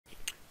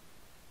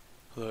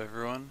Hello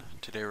everyone,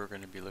 today we're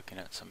going to be looking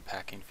at some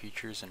packing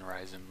features in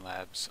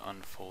Rizom-Lab's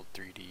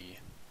Unfold3d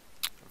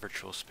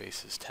Virtual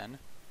Spaces 10.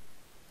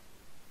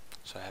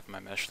 So I have my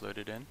mesh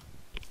loaded in,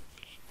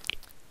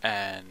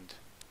 and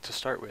to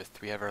start with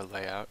we have our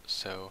layout.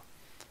 So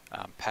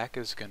pack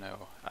is going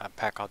to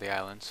pack all the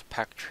islands.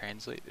 Pack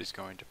translate is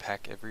going to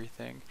pack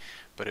everything,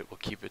 but it will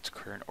keep its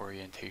current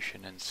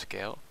orientation and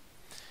scale.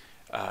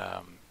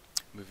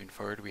 Moving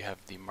forward, we have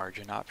the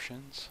margin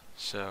options.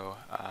 So,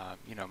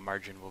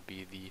 margin will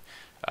be the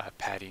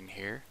padding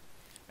here,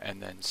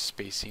 and then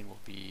spacing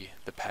will be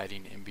the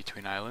padding in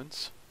between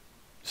islands.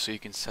 So you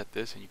can set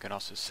this, and you can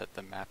also set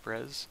the map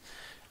res.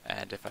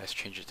 And if I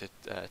change it to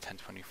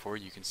 1024,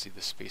 you can see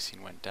the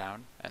spacing went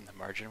down and the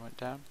margin went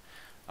down.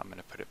 I'm going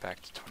to put it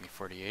back to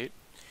 2048.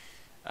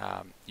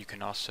 You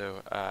can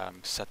also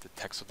set the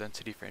texel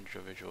density for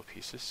individual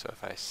pieces. So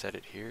if I set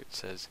it here, it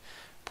says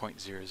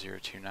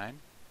 0.0029.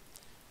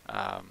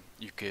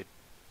 You could,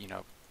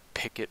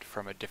 pick it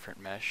from a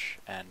different mesh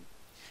and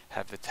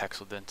have the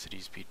texel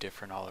densities be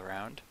different all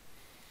around.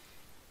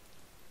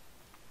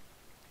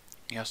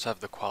 You also have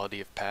the quality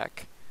of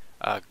pack.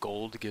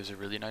 Gold gives a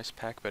really nice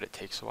pack, but it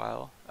takes a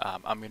while.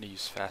 I'm going to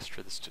use fast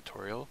for this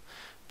tutorial,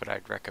 but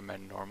I'd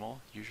recommend normal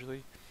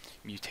usually.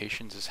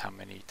 Mutations is how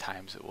many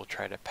times it will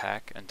try to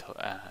pack until,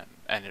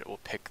 and it will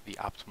pick the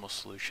optimal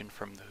solution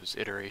from those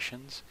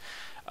iterations.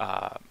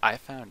 I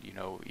found,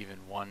 even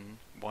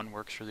one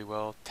works really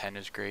well. 10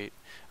 is great.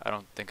 I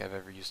don't think I've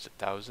ever used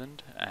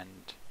 1,000,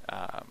 and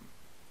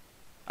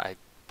I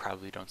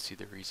probably don't see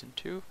the reason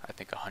to. I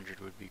think 100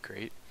 would be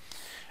great.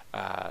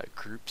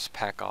 Groups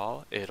pack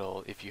all.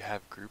 If you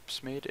have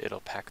groups made,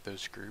 it'll pack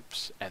those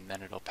groups, and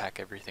then it'll pack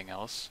everything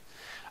else.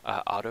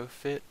 Auto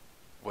fit,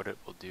 what it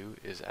will do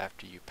is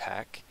after you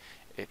pack,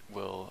 it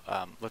will,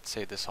 let's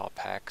say this all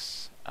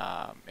packs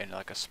in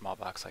like a small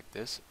box like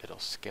this, it'll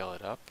scale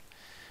it up.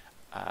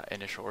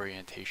 Initial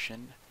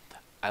orientation,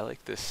 I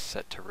like this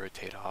set to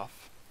rotate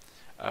off.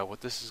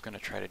 What this is going to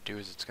try to do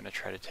is it's going to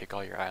try to take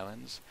all your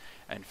islands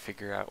and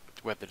figure out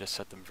whether to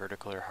set them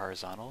vertical or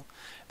horizontal.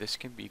 This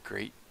can be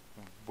great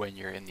when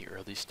you're in the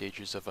early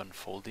stages of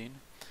unfolding.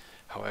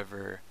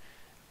 However,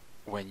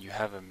 when you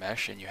have a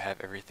mesh and you have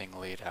everything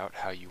laid out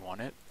how you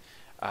want it,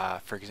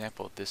 for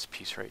example, this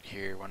piece right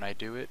here, when I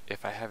do it,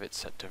 if I have it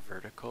set to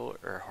vertical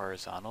or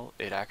horizontal,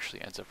 it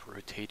actually ends up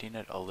rotating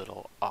it a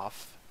little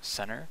off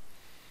center.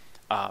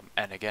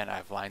 And again,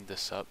 I've lined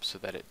this up so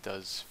that it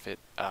does fit,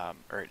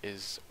 or it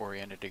is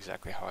oriented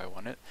exactly how I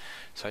want it.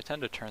 So I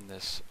tend to turn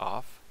this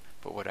off,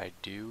 but what I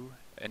do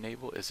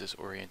enable is this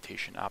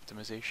orientation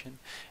optimization,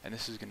 and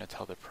this is going to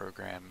tell the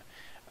program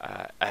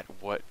at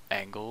what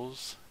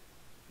angles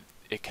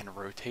it can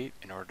rotate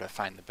in order to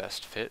find the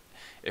best fit.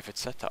 If it's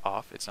set to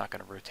off, it's not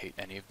going to rotate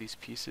any of these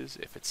pieces.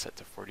 If it's set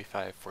to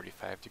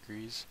 45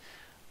 degrees,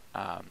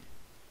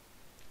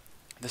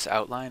 this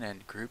outline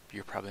and group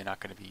you're probably not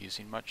going to be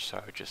using much, so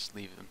I would just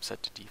leave them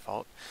set to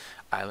default.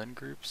 Island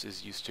groups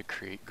is used to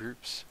create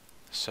groups.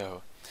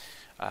 So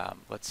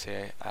let's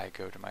say I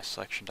go to my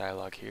selection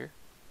dialog here.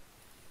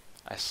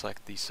 I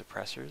select the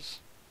suppressors,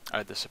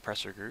 the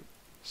suppressor group,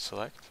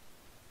 select,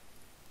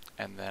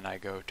 and then I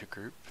go to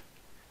group.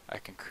 I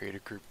can create a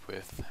group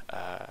with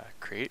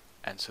create,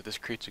 and so this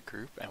creates a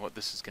group, and what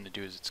this is going to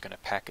do is it's going to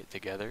pack it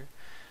together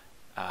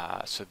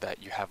so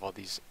that you have all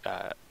these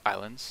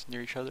islands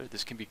near each other.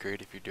 This can be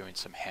great if you're doing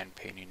some hand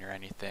painting or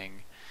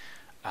anything,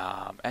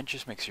 and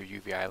just makes your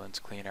UV islands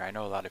cleaner. I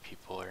know a lot of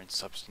people are in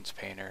Substance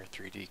Painter,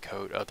 3D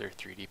Coat, other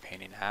 3D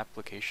painting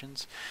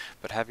applications,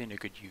 but having a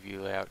good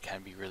UV layout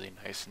can be really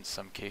nice in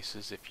some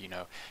cases if you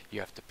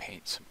have to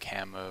paint some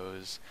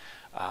camos,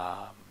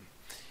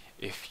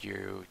 if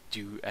you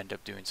do end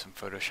up doing some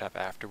Photoshop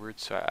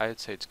afterwards. So I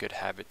would say it's a good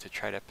habit to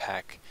try to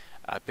pack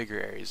bigger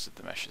areas of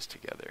the meshes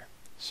together.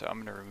 So I'm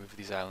going to remove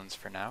these islands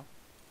for now.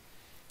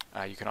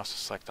 You can also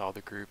select all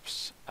the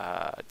groups.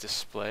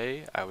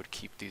 Display, I would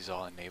keep these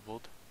all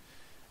enabled.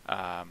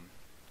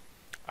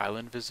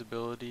 Island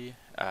visibility,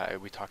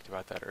 we talked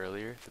about that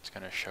earlier. That's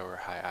going to show or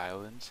high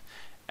islands.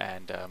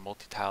 And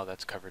multi-tile,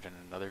 that's covered in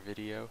another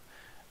video.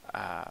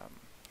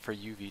 For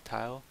UV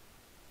tile,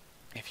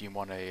 if you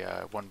want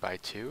a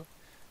 1x2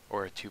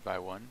 or a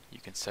 2x1, you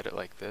can set it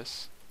like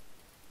this.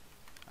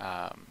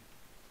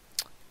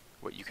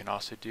 What you can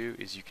also do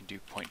is you can do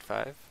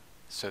 0.5,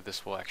 so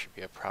this will actually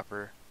be a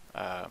proper,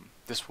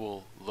 this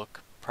will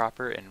look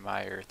proper in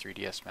Maya or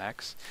 3ds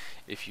Max.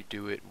 If you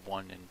do it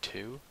 1 and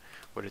 2,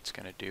 what it's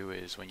going to do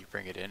is when you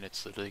bring it in,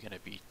 it's literally going to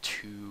be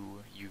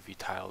 2 UV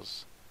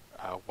tiles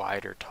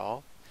wide or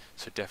tall,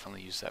 so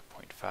definitely use that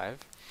 0.5.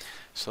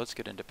 So let's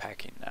get into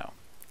packing now.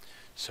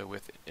 So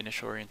with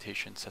initial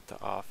orientation set to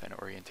off and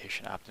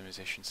orientation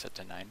optimization set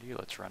to 90,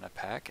 let's run a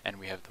pack, and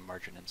we have the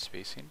margin and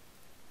spacing.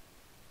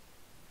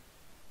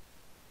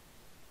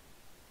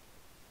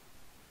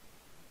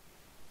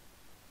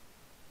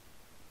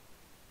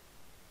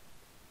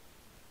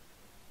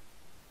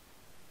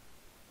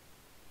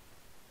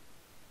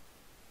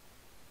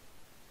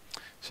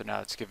 So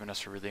now it's given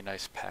us a really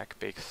nice pack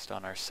based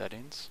on our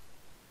settings.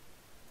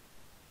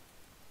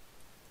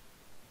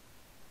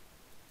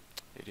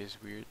 is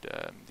weird.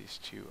 These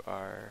two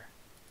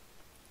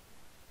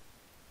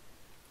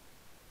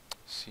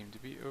seem to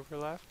be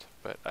overlapped,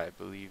 but I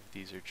believe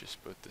these are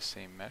just both the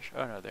same mesh.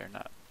 Oh no, they're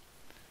not.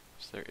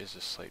 So there is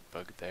a slight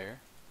bug there.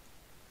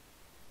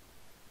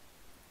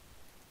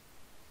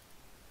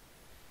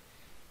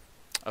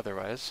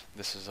 Otherwise,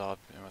 this is all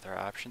in with our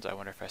options. I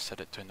wonder if I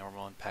set it to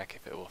normal unpack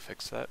if it will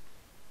fix that.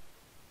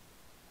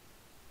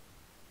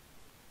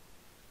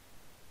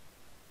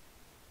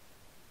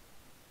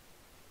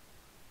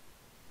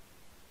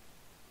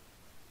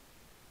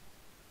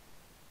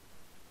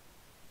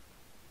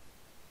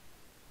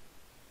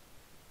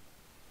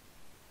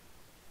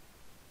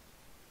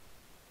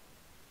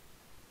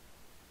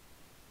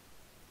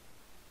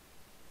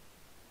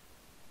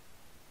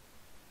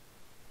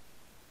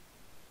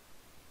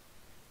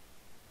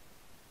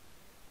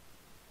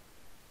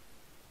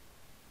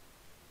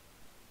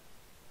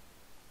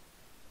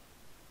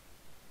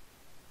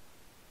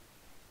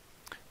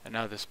 And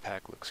now this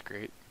pack looks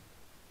great.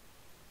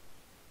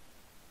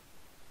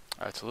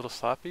 It's a little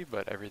sloppy,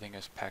 but everything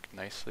is packed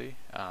nicely.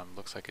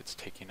 Looks like it's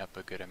taking up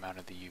a good amount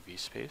of the UV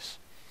space.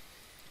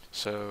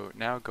 So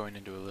now going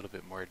into a little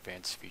bit more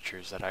advanced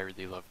features that I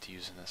really love to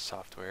use in this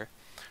software.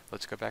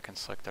 Let's go back and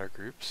select our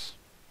groups.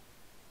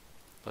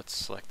 Let's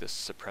select this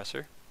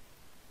suppressor.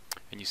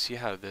 And you see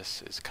how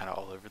this is kind of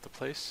all over the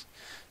place.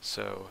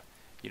 So,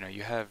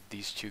 you have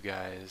these two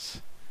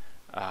guys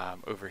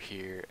over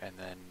here, and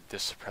then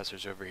this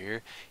suppressor's over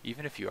here.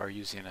 Even if you are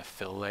using a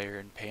fill layer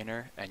in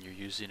Painter and you're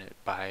using it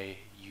by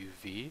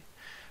UV,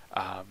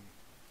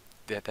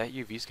 that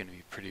UV is going to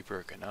be pretty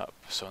broken up.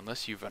 So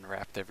unless you've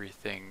unwrapped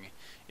everything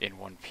in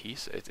one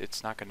piece,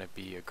 it's not going to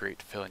be a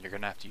great fill, and you're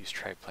going to have to use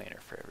triplanar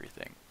for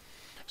everything.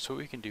 So what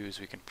we can do is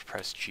we can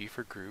press G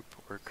for group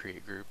or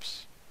create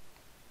groups.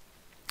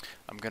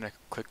 I'm going to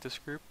click this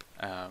group,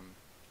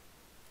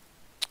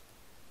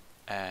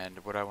 and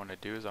what I want to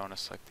do is I want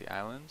to select the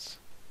islands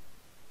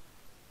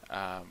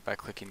by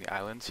clicking the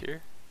islands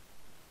here,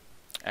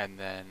 and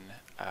then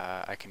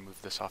I can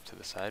move this off to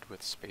the side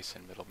with space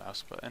and middle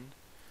mouse button.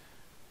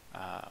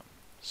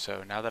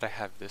 So now that I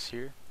have this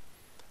here,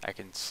 I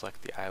can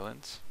select the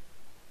islands,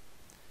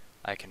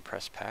 I can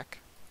press pack,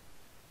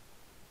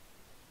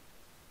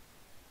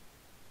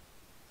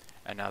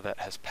 and now that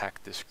has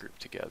packed this group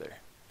together.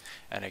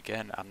 And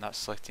again, I'm not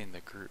selecting the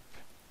group,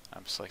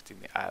 I'm selecting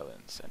the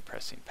islands and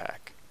pressing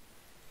pack.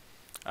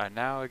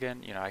 Now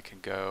again, I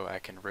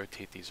can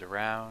rotate these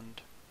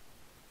around.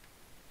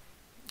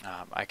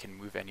 I can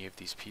move any of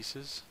these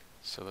pieces.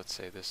 So let's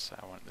say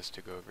I want this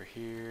to go over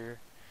here,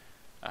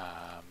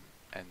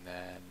 and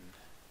then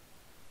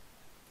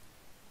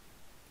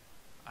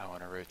I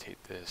want to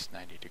rotate this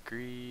 90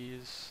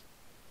 degrees.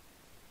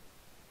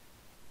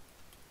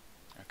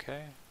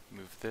 Okay,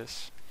 move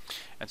this.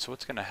 And so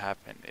what's going to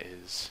happen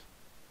is,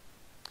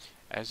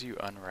 as you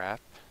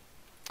unwrap,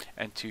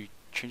 and to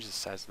change the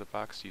size of the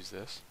box, use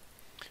this.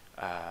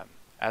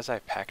 As I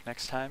pack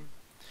next time,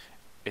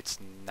 it's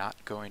not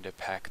going to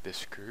pack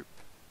this group,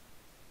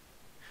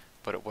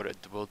 but what it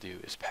will do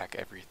is pack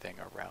everything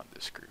around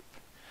this group.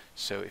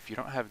 So if you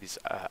don't have these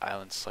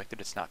islands selected,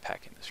 it's not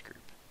packing this group.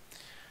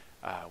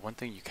 One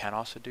thing you can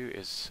also do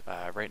is,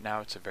 right now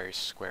it's a very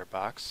square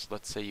box.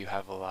 Let's say you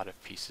have a lot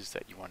of pieces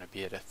that you want to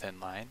be at a thin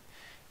line.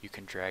 You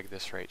can drag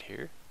this right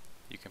here,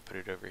 you can put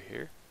it over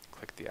here,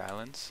 click the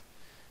islands,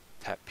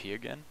 tap P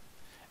again,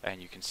 and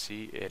you can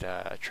see it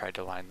tried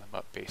to line them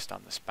up based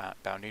on this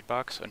bounding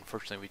box.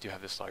 Unfortunately, we do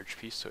have this large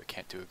piece, so it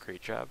can't do a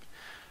great job.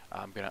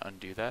 I'm going to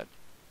undo that.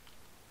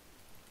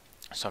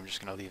 So I'm just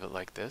going to leave it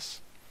like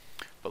this.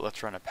 But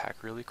let's run a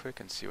pack really quick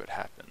and see what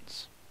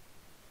happens.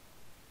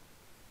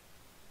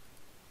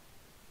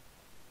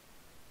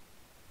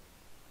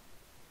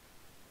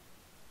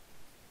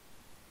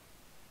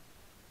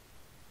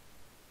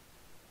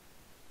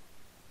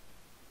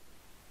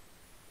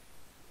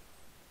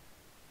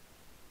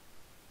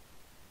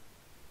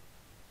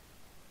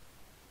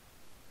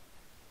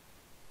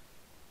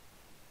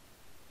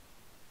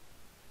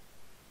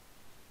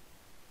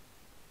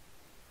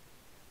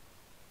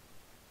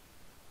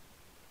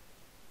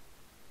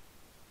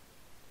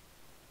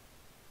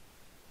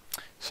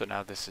 So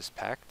now this is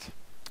packed.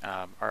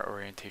 Our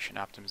orientation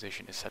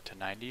optimization is set to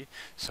 90,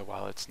 so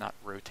while it's not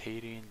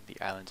rotating the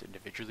islands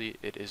individually,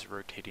 it is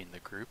rotating the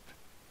group.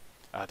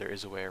 There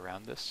is a way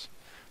around this,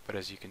 but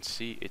as you can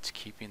see, it's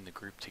keeping the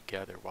group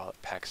together while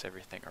it packs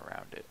everything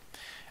around it.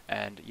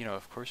 And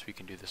of course we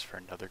can do this for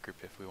another group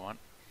if we want.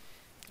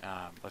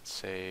 Let's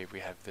say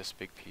we have this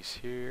big piece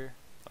here.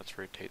 Let's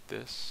rotate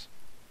this.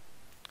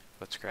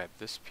 Let's grab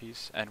this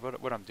piece, and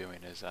what I'm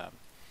doing is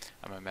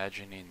I'm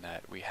imagining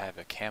that we have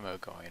a camo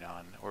going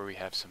on, or we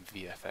have some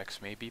VFX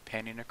maybe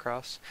panning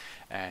across,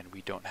 and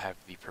we don't have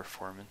the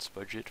performance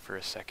budget for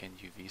a second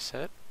UV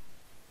set.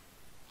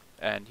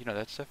 And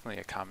that's definitely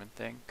a common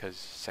thing, because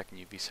second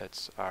UV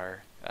sets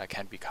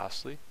can be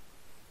costly.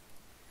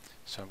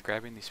 So I'm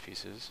grabbing these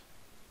pieces,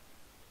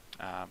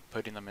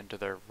 putting them into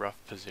their rough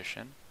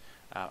position.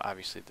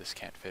 Obviously this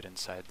can't fit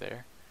inside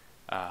there.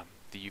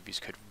 The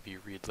UVs could be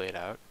laid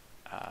out.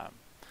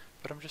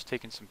 but I'm just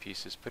taking some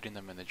pieces, putting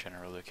them in the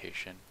general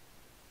location.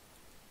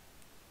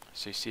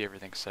 So you see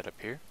everything set up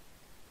here.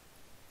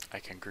 I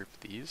can group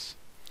these,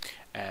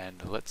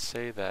 and let's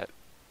say that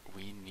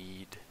we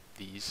need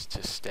these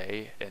to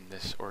stay in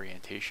this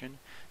orientation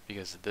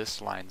because this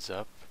lines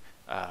up,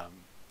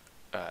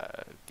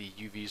 the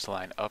UVs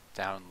line up,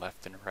 down,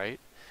 left, and right,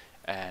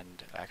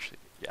 and actually,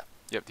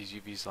 these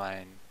UVs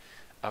line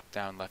up,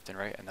 down, left, and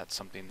right, and that's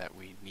something that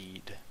we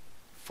need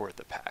for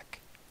the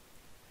pack.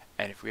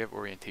 And if we have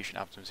orientation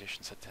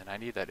optimization set to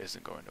 90, that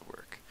isn't going to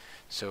work.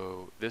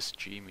 So this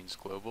G means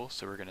global,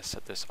 so we're going to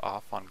set this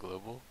off on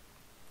global.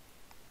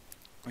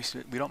 We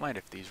don't mind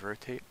if these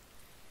rotate,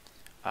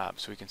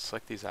 so we can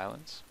select these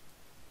islands,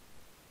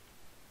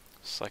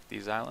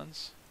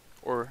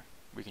 or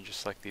we can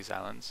just select these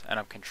islands, and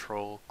I'm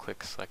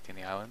control-click selecting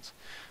the islands.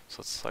 So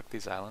let's select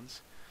these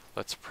islands.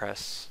 Let's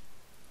press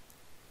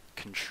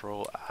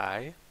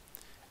Control-I,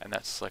 and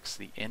that selects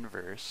the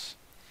inverse.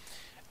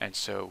 And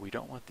so we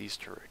don't want these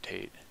to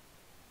rotate,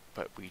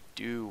 but we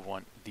do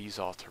want these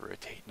all to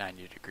rotate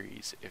 90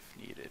 degrees if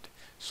needed.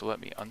 So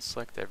let me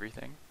unselect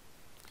everything.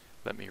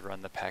 Let me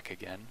run the pack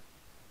again.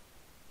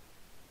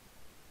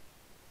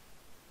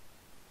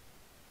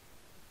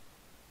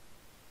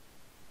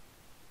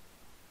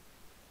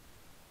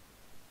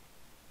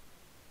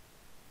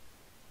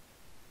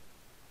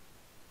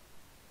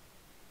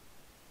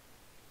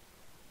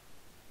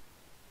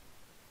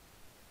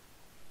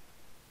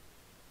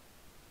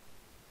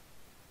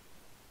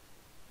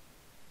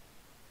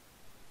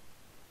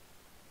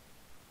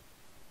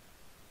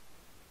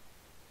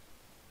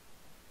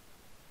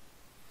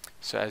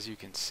 So as you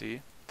can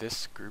see,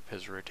 this group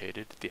has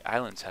rotated. The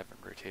islands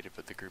haven't rotated,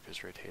 but the group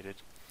has rotated.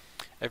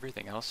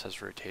 Everything else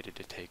has rotated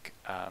to take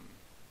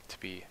to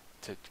be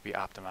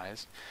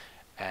optimized.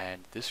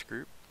 And this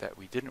group that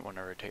we didn't want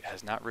to rotate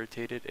has not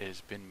rotated. It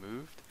has been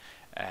moved,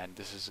 and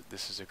this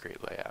is a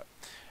great layout.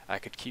 I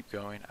could keep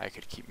going. I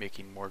could keep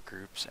making more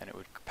groups, and it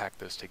would pack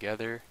those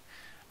together.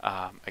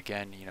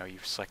 Again, you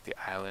select the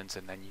islands,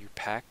 and then you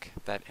pack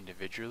that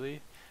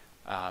individually.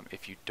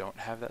 If you don't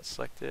have that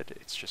selected,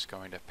 it's just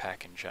going to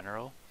pack in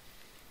general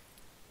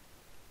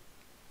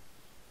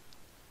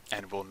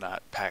and will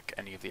not pack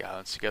any of the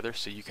islands together,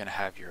 so you can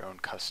have your own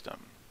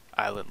custom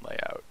island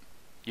layout.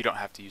 You don't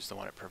have to use the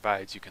one it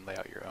provides. You can lay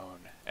out your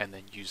own and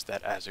then use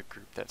that as a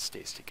group that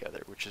stays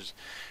together, which is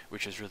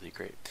really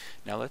great.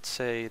 Now let's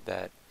say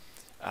that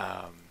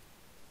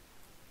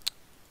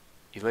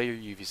you lay your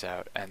UVs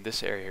out, and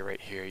this area right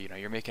here,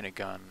 you're making a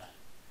gun.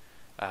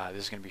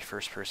 This is going to be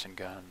first-person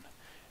gun.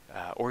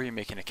 Or you're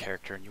making a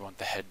character and you want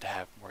the head to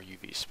have more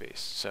UV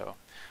space. So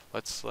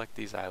let's select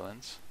these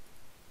islands,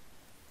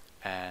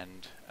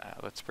 and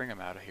let's bring them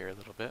out of here a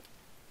little bit,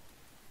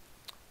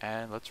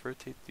 and let's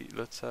rotate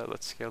let's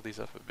scale these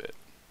up a bit.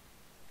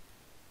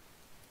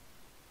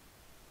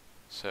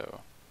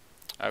 So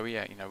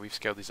we've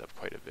scaled these up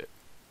quite a bit.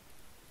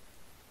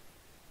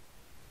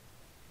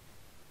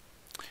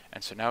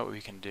 And so now what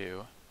we can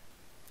do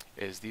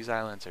is, these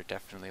islands are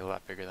definitely a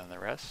lot bigger than the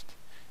rest.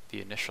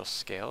 The initial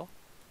scale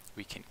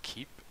we can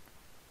keep.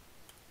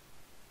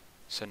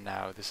 So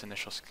now this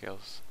initial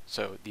scales,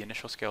 so the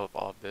initial scale of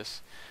all of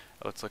this,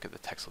 let's look at the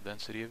Texel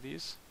density of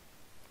these,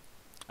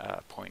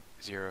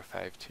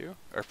 0.052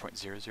 or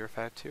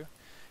 0.0052,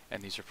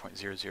 and these are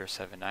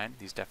 0.0079.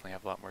 These definitely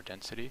have a lot more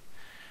density.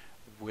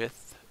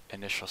 With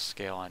initial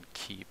scale on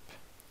keep,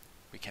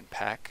 we can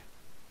pack.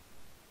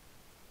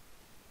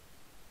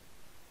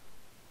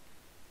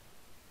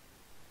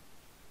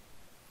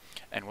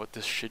 And what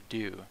this should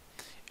do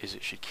is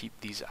it should keep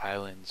these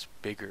islands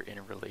bigger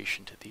in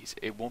relation to these.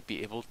 It won't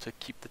be able to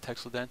keep the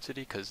Texel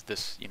density because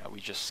this, we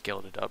just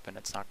scaled it up and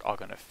it's not all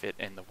going to fit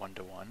in the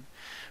 1-to-1.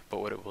 But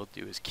what it will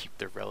do is keep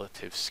the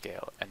relative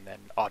scale and then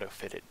auto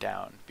fit it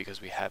down because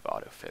we have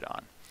auto fit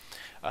on.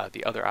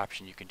 The other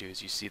option you can do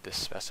is, you see this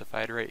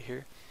specified right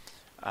here.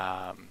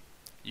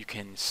 You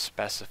can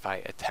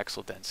specify a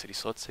Texel density.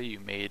 So let's say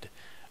you made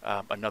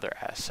another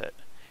asset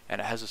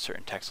and it has a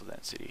certain Texel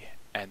density,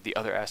 and the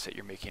other asset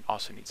you're making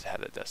also needs to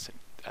have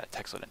that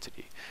Texel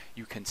density.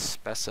 You can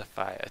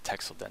specify a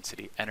Texel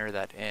density, enter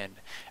that in,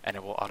 and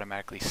it will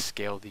automatically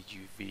scale the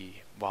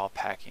UV while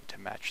packing to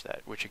match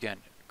that, which again,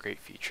 great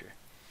feature.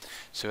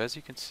 So as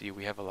you can see,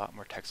 we have a lot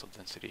more Texel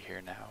density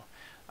here now,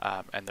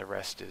 and the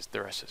rest is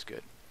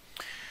good.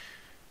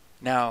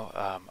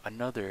 Now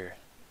another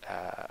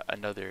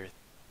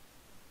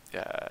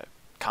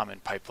common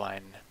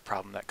pipeline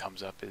problem that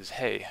comes up is,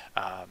 hey,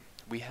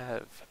 we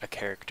have a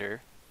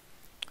character,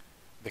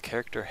 the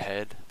character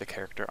head, the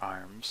character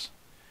arms.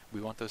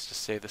 We want those to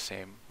stay the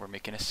same. We're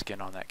making a skin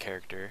on that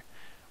character.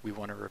 We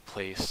want to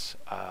replace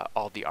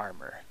all the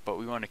armor, but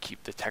we want to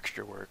keep the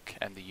texture work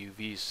and the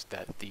UVs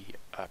that the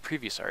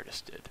previous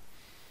artist did.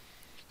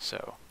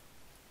 So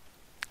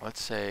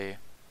let's say,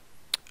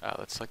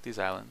 let's select these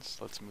islands.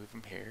 Let's move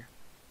them here.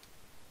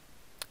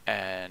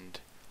 And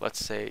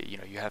let's say,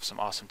 you have some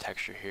awesome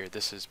texture here.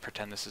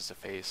 Pretend this is the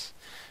face,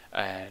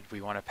 and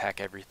we want to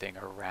pack everything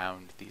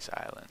around these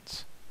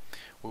islands.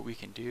 What we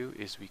can do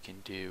is we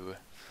can do,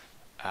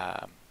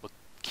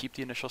 keep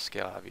the initial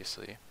scale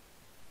obviously,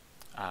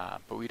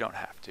 but we don't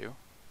have to.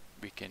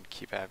 We can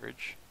keep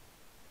average,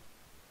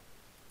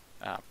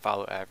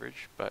 follow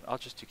average, but I'll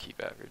just do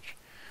keep average.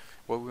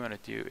 What we want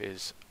to do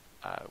is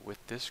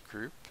with this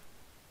group,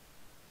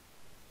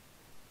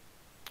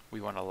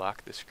 we want to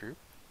lock this group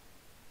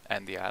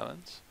and the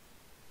islands.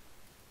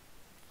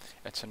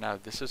 And so now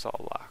this is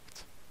all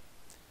locked.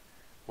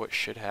 What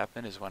should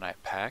happen is when I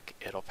pack,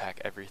 it'll pack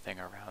everything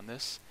around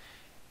this.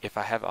 If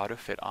I have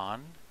autofit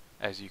on,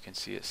 as you can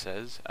see it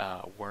says,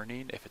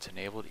 warning, if it's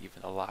enabled,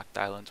 even the locked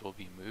islands will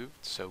be moved,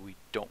 so we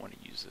don't want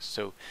to use this.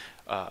 So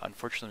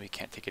unfortunately we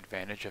can't take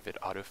advantage of it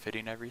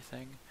auto-fitting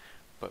everything,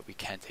 but we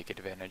can take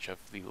advantage of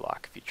the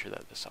lock feature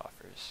that this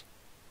offers.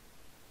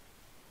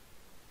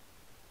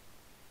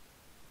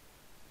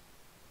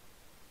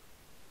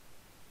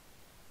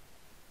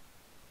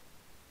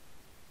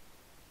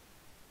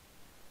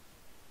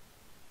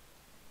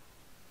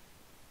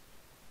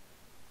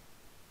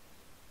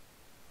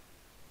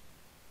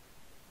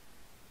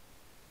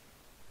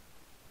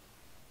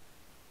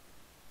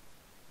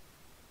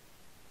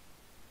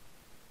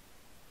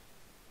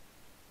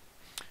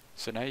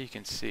 So now you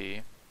can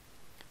see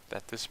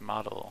that this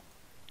model,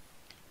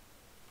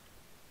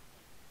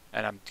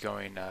 and I'm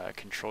going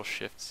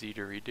Control-Shift-Z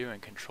to redo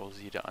and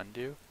Control-Z to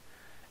undo,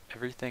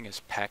 everything is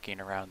packing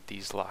around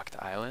these locked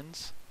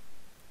islands.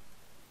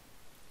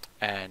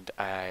 And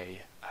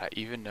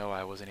even though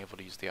I wasn't able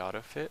to use the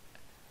autofit,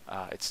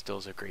 it still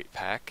is a great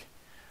pack.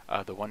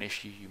 The one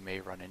issue you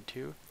may run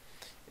into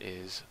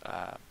is,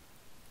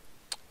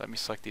 let me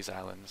select these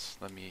islands,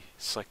 let me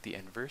select the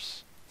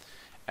inverse,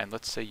 and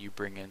let's say you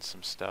bring in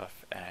some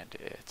stuff and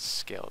it's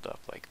scaled up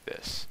like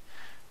this.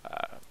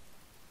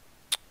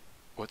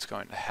 What's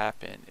going to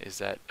happen is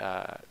that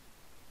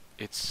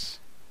it's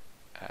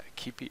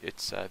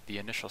the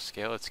initial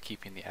scale, it's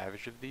keeping the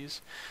average of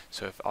these.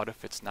 So if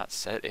autofit's not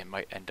set, it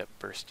might end up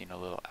bursting a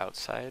little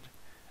outside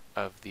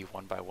of the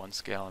 1x1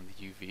 scale and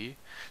the UV.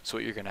 So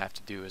what you're going to have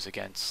to do is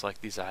again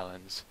select these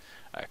islands,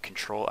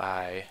 Control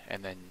I,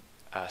 and then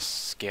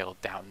scale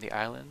down the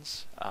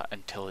islands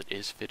until it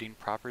is fitting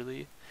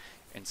properly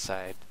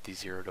inside the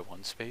 0 to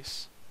 1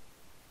 space.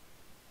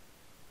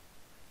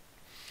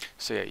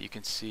 So yeah, you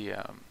can see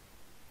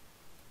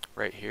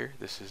right here,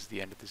 this is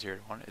the end of the 0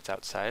 to 1, it's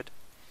outside.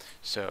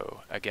 So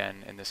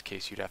again, in this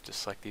case, you'd have to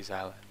select these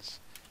islands,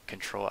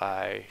 Control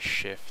I,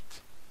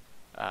 Shift,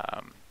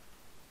 and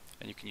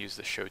you can use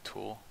the Show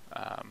tool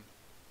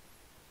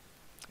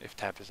if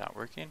tab is not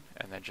working,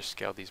 and then just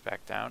scale these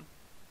back down,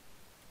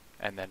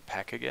 and then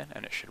pack again,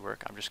 and it should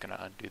work. I'm just going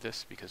to undo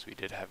this because we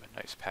did have a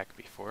nice pack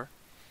before.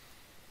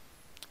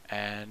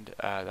 And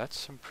that's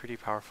some pretty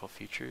powerful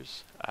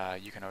features.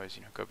 You can always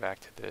go back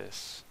to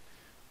this,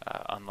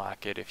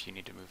 unlock it if you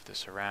need to move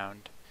this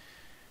around.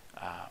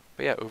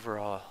 But yeah,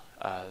 overall,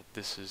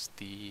 this is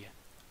the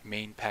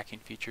main packing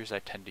features I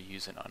tend to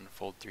use in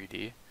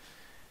Unfold3d.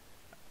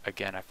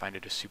 Again, I find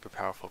it a super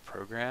powerful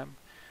program.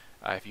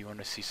 If you want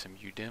to see some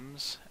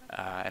UDIMs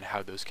and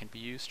how those can be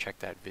used, check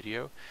that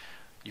video.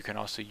 You can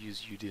also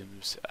use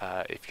UDIMs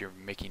if you're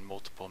making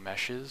multiple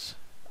meshes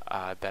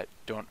that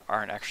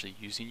aren't actually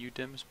using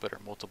UDIMs, but are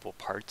multiple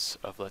parts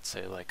of, let's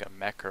say, like a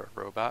mech or a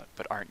robot,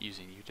 but aren't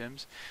using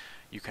UDIMs.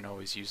 You can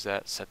always use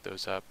that, set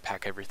those up,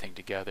 pack everything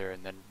together,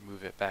 and then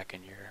move it back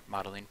in your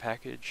modeling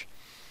package.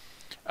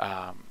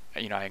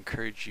 I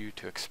encourage you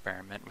to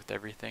experiment with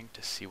everything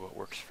to see what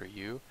works for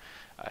you.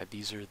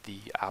 These are the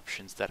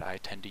options that I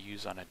tend to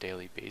use on a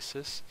daily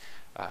basis.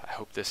 I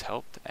hope this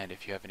helped, and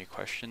if you have any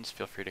questions,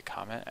 feel free to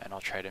comment, and I'll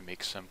try to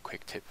make some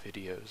quick tip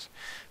videos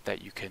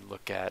that you can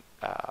look at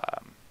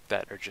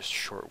that are just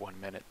short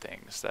 1-minute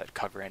things that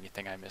cover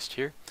anything I missed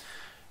here.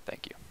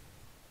 Thank you.